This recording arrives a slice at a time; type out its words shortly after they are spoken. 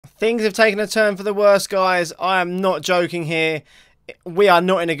Things have taken a turn for the worse, guys. I am not joking here. We are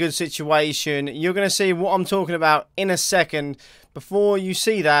not in a good situation. You're going to see what I'm talking about in a second. Before you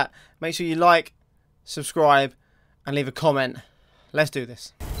see that, make sure you like, subscribe, and leave a comment. Let's do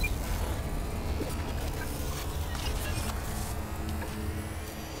this.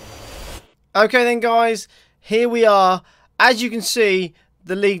 Okay then, guys. Here we are. As you can see,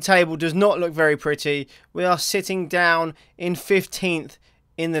 the league table does not look very pretty. We are sitting down in 15th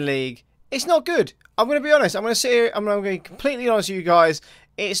in the league. It's not good. I'm going to be honest. I'm going to sit here. I'm going to be completely honest with you guys.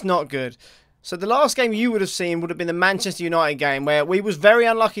 It's not good. So the last game you would have seen would have been the Manchester United game, where we was very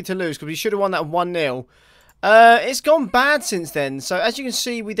unlucky to lose because we should have won that 1-0. It's gone bad since then. So as you can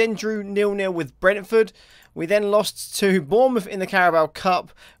see, we then drew 0-0 with Brentford. We then lost to Bournemouth in the Carabao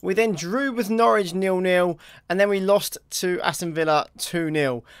Cup. We then drew with Norwich 0-0. And then we lost to Aston Villa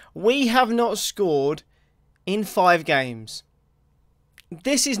 2-0. We have not scored in 5 games.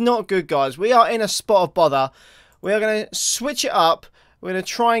 This is not good, guys. We are in a spot of bother. We are going to switch it up. We're going to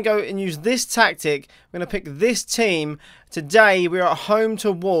try and go and use this tactic. We're going to pick this team. Today, we are at home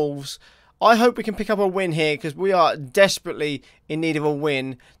to Wolves. I hope we can pick up a win here because we are desperately in need of a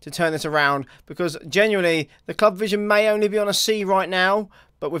win to turn this around. Because genuinely, the club vision may only be on a C right now,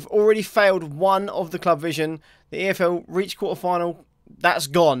 but we've already failed one of the club vision. The EFL reached quarterfinal. That's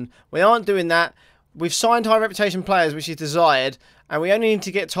gone. We aren't doing that. We've signed high reputation players, which is desired, and we only need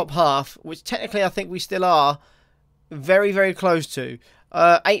to get top half, which technically I think we still are very, very close to.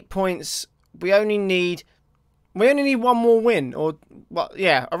 8 points. We only need one more win, or well,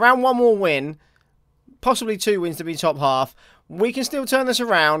 yeah, around one more win, possibly 2 wins to be top half. We can still turn this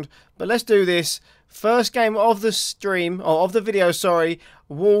around, but let's do this. First game of the stream, or of the video, sorry,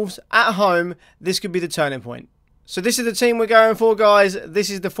 Wolves at home. This could be the turning point. So this is the team we're going for, guys. This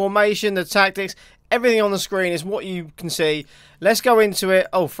is the formation, the tactics, everything on the screen is what you can see. Let's go into it.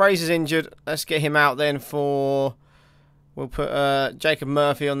 Oh, Fraser's injured. Let's get him out then for... We'll put Jacob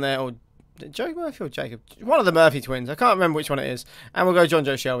Murphy on there, or Joe Murphy or Jacob? One of the Murphy twins. I can't remember which one it is. And we'll go John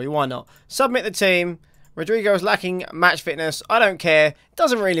Joe Shelby. Why not? Submit the team. Rodrigo is lacking match fitness. I don't care. It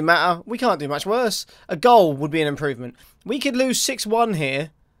doesn't really matter. We can't do much worse. A goal would be an improvement. We could lose 6-1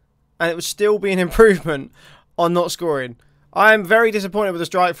 here, and it would still be an improvement on not scoring. I am very disappointed with the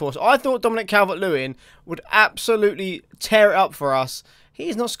strike force. I thought Dominic Calvert-Lewin would absolutely tear it up for us. He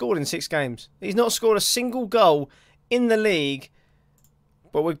has not scored in 6 games. He's not scored a single goal in the league.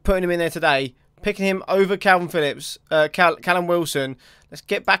 But we're putting him in there today. Picking him over Calvin Phillips, Callum Wilson. Let's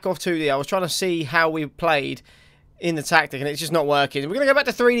get back off 2D. I was trying to see how we played in the tactic, and it's just not working. We're going to go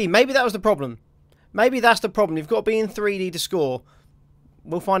back to 3D. Maybe that was the problem. Maybe that's the problem. You've got to be in 3D to score.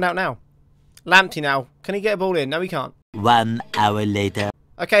 We'll find out now. Lamptey now. Can he get a ball in? No, he can't. 1 hour later.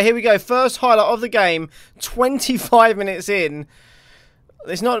 Okay, here we go. First highlight of the game. 25 minutes in.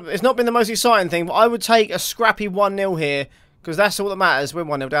 It's not been the most exciting thing, but I would take a scrappy 1-0 here. Because that's all that matters. We're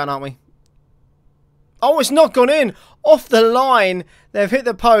 1-0 down, aren't we? Oh, it's not gone in. Off the line. They've hit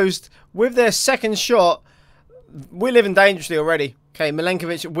the post with their second shot. We're living dangerously already. Okay,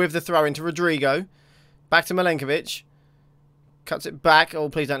 Milenkovic with the throw into Rodrigo. Back to Milenkovic. Cuts it back. Oh,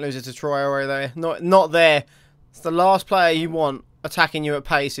 please don't lose it to Traore there. Not there. It's the last player you want attacking you at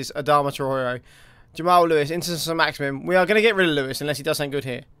pace is Adama Traore. Jamal Lewis into Sir Maximin. We are going to get rid of Lewis unless he does something good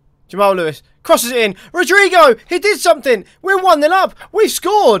here. Jamal Lewis crosses it in. Rodrigo! He did something! We're 1-0 up! We've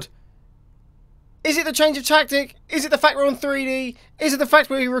scored! Is it the change of tactic? Is it the fact we're on 3D? Is it the fact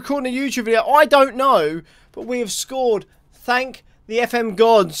we're recording a YouTube video? I don't know. But we have scored. Thank the FM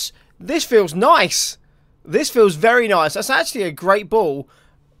gods. This feels nice. This feels very nice. That's actually a great ball.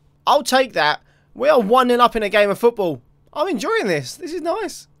 I'll take that. We are 1-0 up in a game of football. I'm enjoying this. This is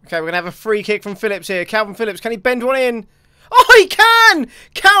nice. Okay, we're going to have a free kick from Phillips here. Calvin Phillips, can he bend one in? Oh, he can!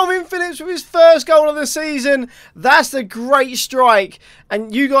 Calvin Phillips with his first goal of the season. That's a great strike.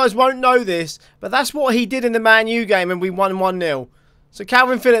 And you guys won't know this, but that's what he did in the Man U game and we won 1-0. So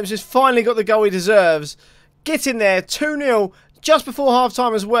Calvin Phillips has finally got the goal he deserves. Get in there, 2-0 just before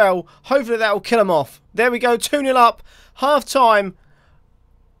half-time as well. Hopefully that will kill him off. There we go, 2-0 up, half-time.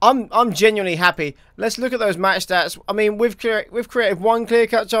 I'm genuinely happy. Let's look at those match stats. I mean, we've created 1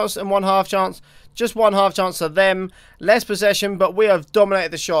 clear-cut chance and 1 half chance. Just 1 half chance to them. Less possession, but we have dominated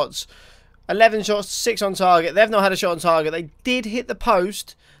the shots. 11 shots, 6 on target. They've not had a shot on target. They did hit the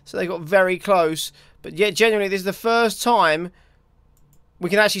post, so they got very close. But yet, genuinely, this is the first time we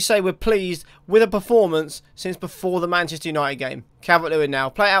can actually say we're pleased with a performance since before the Manchester United game. Calvert-Lewin now.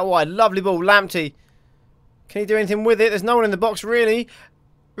 Play it out wide. Lovely ball. Lamptey. Can he do anything with it? There's no one in the box, really.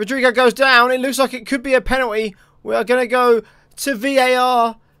 Rodrigo goes down. It looks like it could be a penalty. We are going to go to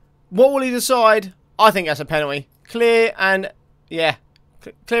VAR. What will he decide? I think that's a penalty. Clear and, yeah,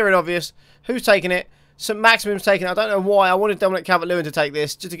 Clear and obvious. Who's taking it? St. Maximum's taking it. I don't know why. I wanted Dominic Calvert-Lewin to take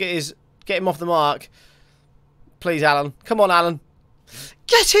this just to get him off the mark. Please, Alan. Come on, Alan.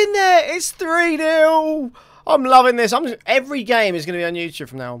 Get in there. It's 3-0. I'm loving this. Every game is going to be on YouTube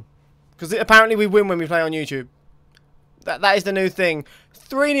from now on. Because apparently we win when we play on YouTube. That is the new thing.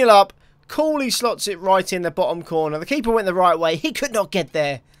 3-0 up. Cooley slots it right in the bottom corner. The keeper went the right way. He could not get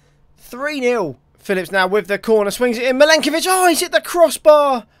there. 3-0. Phillips now with the corner. Swings it in. Milenkovic. Oh, he's hit the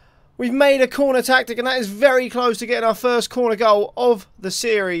crossbar. We've made a corner tactic, and that is very close to getting our first corner goal of the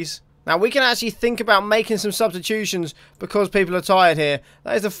series. Now, we can actually think about making some substitutions because people are tired here.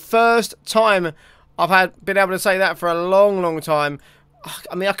 That is the first time I've been able to say that for a long, long time.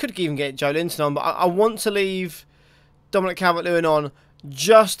 I mean, I could even get Joe Linton on, but I want to leave Dominic Calvert-Lewin on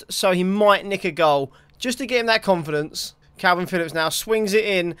just so he might nick a goal, just to get him that confidence. Calvin Phillips now swings it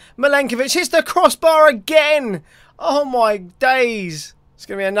in. Milenkovic hits the crossbar again. Oh, my days. It's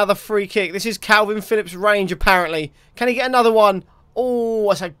going to be another free kick. This is Calvin Phillips' range, apparently. Can he get another one? Oh,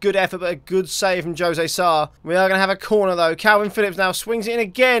 that's a good effort, but a good save from Jose Sarr. We are going to have a corner, though. Calvin Phillips now swings it in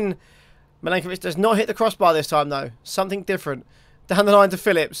again. Milenkovic does not hit the crossbar this time, though. Something different. Down the line to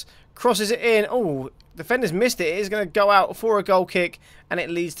Phillips. Crosses it in. Oh, defenders missed it. It is going to go out for a goal kick, and it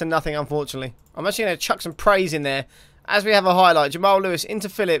leads to nothing, unfortunately. I'm actually going to chuck some praise in there as we have a highlight. Jamal Lewis into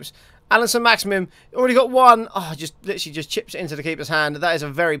Phillips. Alan St. Maximum already got one. Oh, literally just chips it into the keeper's hand. That is a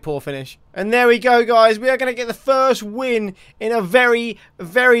very poor finish. And there we go, guys. We are going to get the first win in a very,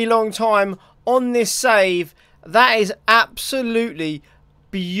 very long time on this save. That is absolutely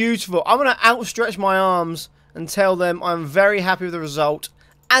beautiful. I'm going to outstretch my arms and tell them I'm very happy with the result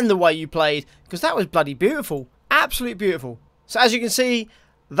and the way you played, because that was bloody beautiful. Absolutely beautiful. So as you can see,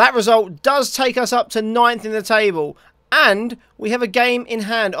 that result does take us up to 9th in the table. And we have a game in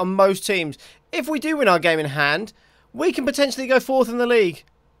hand on most teams. If we do win our game in hand, we can potentially go 4th in the league.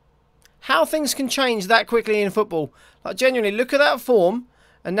 How things can change that quickly in football. Like, genuinely, look at that form.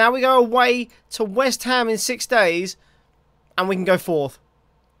 And now we go away to West Ham in 6 days. And we can go 4th.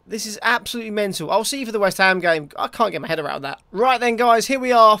 This is absolutely mental. I'll see you for the West Ham game. I can't get my head around that. Right then, guys, here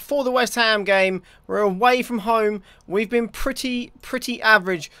we are for the West Ham game. We're away from home. We've been pretty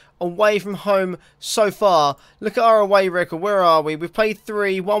average away from home so far. Look at our away record. Where are we? We've played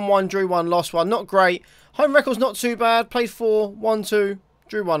 3, 1-1, drew 1, lost 1. Not great. Home record's not too bad. Played 4, 1-2,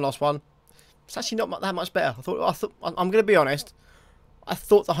 drew 1, lost 1. It's actually not that much better. I'm going to be honest. I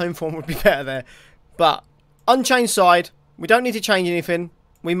thought the home form would be better there. But unchanged side. We don't need to change anything.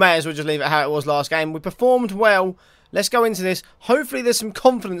 We may as well just leave it how it was last game. We performed well. Let's go into this. Hopefully there's some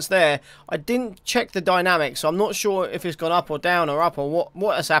confidence there. I didn't check the dynamics, so I'm not sure if it's gone up or down or up or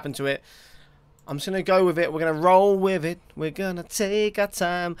what has happened to it. I'm just going to go with it. We're going to roll with it. We're going to take our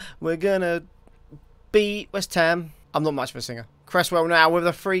time. We're going to beat West Ham. I'm not much of a singer. Cresswell now with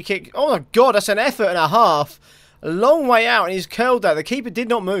a free kick. Oh my God, that's an effort and a half. A long way out, and he's curled that. The keeper did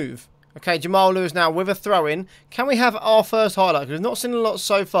not move. Okay, Jamal Lewis now with a throw-in. Can we have our first highlight? Because we've not seen a lot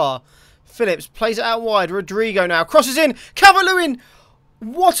so far. Phillips plays it out wide. Rodrigo now crosses in. Calvert-Lewin!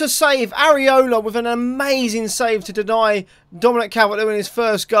 What a save. Areola with an amazing save to deny Dominic Calvert-Lewin his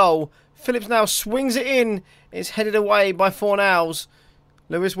first goal. Phillips now swings it in. It's headed away by Fornals.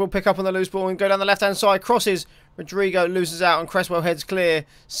 Lewis will pick up on the loose ball and go down the left-hand side. Crosses. Rodrigo loses out and Cresswell heads clear.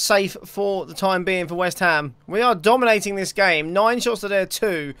 Safe for the time being for West Ham. We are dominating this game. 9 shots to their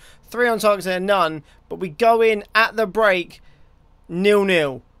 2. 3 on target to their none. But we go in at the break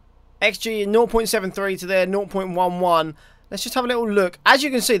 0-0. XG 0.73 to their 0.11. Let's just have a little look. As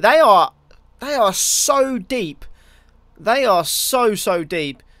you can see, they are so deep. They are so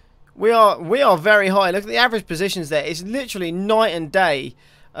deep. We are very high. Look at the average positions there. It's literally night and day.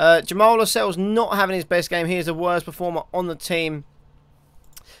 Jamal Lascelles not having his best game. He is the worst performer on the team.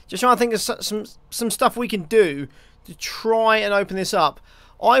 Just trying to think of some stuff we can do to try and open this up.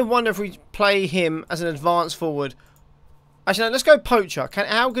 I wonder if we play him as an advanced forward. Actually, no, let's go poacher.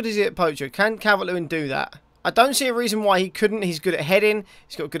 How good is he at poacher? Can Calvert-Lewin do that? I don't see a reason why he couldn't. He's good at heading.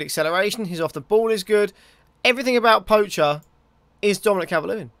 He's got good acceleration. His off the ball is good. Everything about poacher is Dominic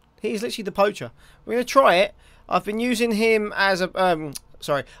Calvert-Lewin. He's literally the poacher. We're going to try it. I've been using him as a...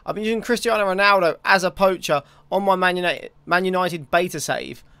 I've been using Cristiano Ronaldo as a poacher on my Man United beta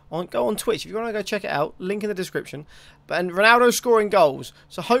save. Go on Twitch if you want to go check it out. Link in the description. And Ronaldo's scoring goals.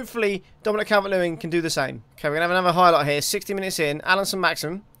 So hopefully Dominic Calvert-Lewin can do the same. Okay, we're going to have another highlight here. 60 minutes in. Alan St.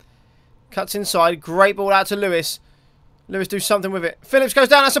 Maximum cuts inside. Great ball out to Lewis. Lewis do something with it. Phillips goes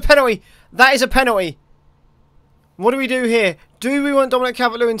down. That's a penalty. That is a penalty. What do we do here? Do we want Dominic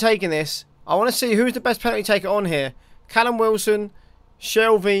Calvert-Lewin taking this? I want to see who's the best penalty taker on here. Callum Wilson,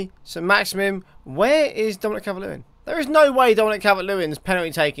 Shelby, St. Maximum. Where is Dominic Calvert-Lewin? There is no way Dominic Calvert-Lewin's penalty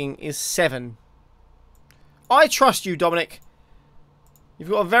taking is 7. I trust you, Dominic. You've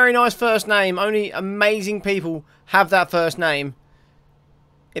got a very nice first name. Only amazing people have that first name.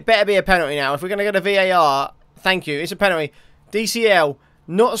 It better be a penalty now. If we're going to go to VAR, thank you. It's a penalty. DCL,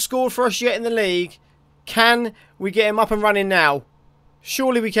 not scored for us yet in the league. Can we get him up and running now?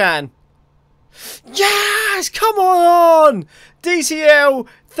 Surely we can. Yes! Come on! DCL,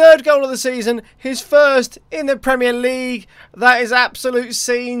 3rd goal of the season. His first in the Premier League. That is absolute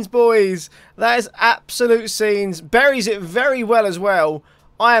scenes, boys. That is absolute scenes. Buries it very well as well.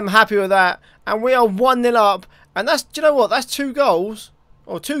 I am happy with that. And we are 1-0 up. And that's, do you know what? That's 2 goals.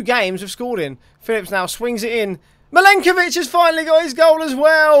 Or 2 games we've scored in. Phillips now swings it in. Milenkovic has finally got his goal as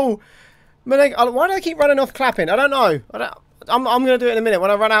well. Why do I keep running off clapping? I don't know. I'm going to do it in a minute.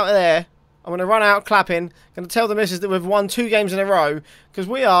 When I run out of there, I'm going to run out clapping. Going to tell the missus that we've won 2 games in a row. Because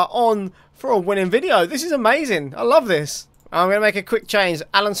we are on for a winning video. This is amazing. I love this. I'm going to make a quick change.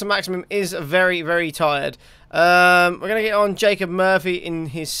 Alan Saint-Maximin is very, very tired. We're going to get on Jacob Murphy in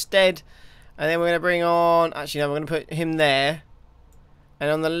his stead. And then we're going to bring on... Actually, no, we're going to put him there. And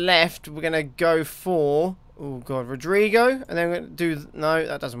on the left, we're going to go for... Oh, God, Rodrigo. And then we're going to do... No,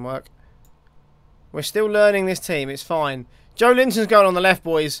 that doesn't work. We're still learning this team. It's fine. Joe Linton's going on the left,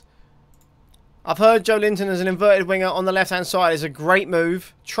 boys. I've heard Joe Linton as an inverted winger on the left-hand side is a great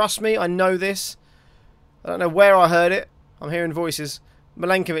move. Trust me, I know this. I don't know where I heard it. I'm hearing voices.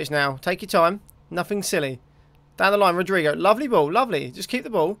 Milenkovic now. Take your time. Nothing silly. Down the line, Rodrigo. Lovely ball. Lovely. Just keep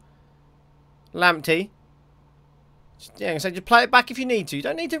the ball. Lamptey. Yeah, so just play it back if you need to.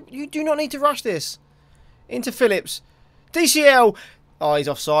 You do not need to rush this. Into Phillips. DCL. Oh, he's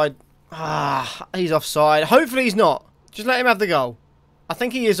offside. Ah, he's offside. Hopefully he's not. Just let him have the goal. I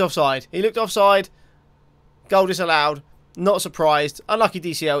think he is offside. He looked offside. Goal disallowed. Not surprised. Unlucky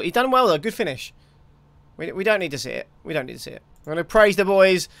DCL. He's done well though. Good finish. We don't need to see it. We don't need to see it. I'm going to praise the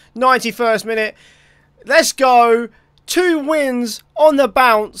boys. 91st minute. Let's go. 2 wins on the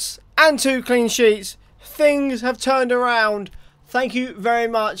bounce and 2 clean sheets. Things have turned around. Thank you very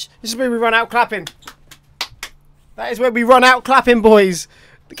much. This is where we run out clapping. That is where we run out clapping, boys.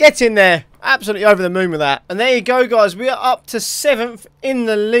 Get in there. Absolutely over the moon with that. And there you go, guys. We are up to 7th in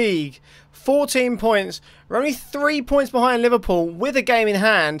the league. 14 points. We're only 3 points behind Liverpool with a game in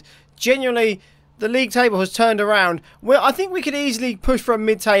hand. Genuinely, the league table has turned around. I think we could easily push for a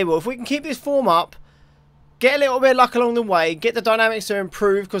mid-table. If we can keep this form up, get a little bit of luck along the way, get the dynamics to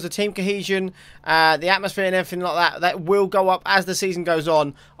improve because the team cohesion, the atmosphere and everything like that, that will go up as the season goes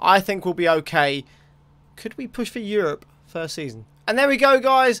on. I think we'll be okay. Could we push for Europe first season? And there we go,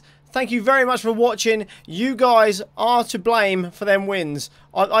 guys. Thank you very much for watching. You guys are to blame for them wins.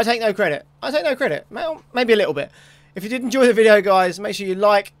 I take no credit. I take no credit. Well, maybe a little bit. If you did enjoy the video, guys, make sure you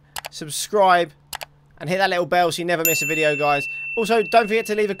like, subscribe, and hit that little bell so you never miss a video, guys. Also, don't forget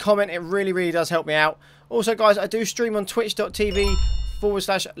to leave a comment. It really, really does help me out. Also, guys, I do stream on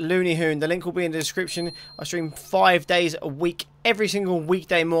twitch.tv/LooneyHoon. The link will be in the description. I stream 5 days a week, every single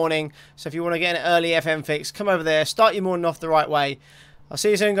weekday morning. So if you want to get an early FM fix, come over there. Start your morning off the right way. I'll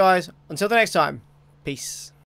see you soon, guys. Until the next time, peace.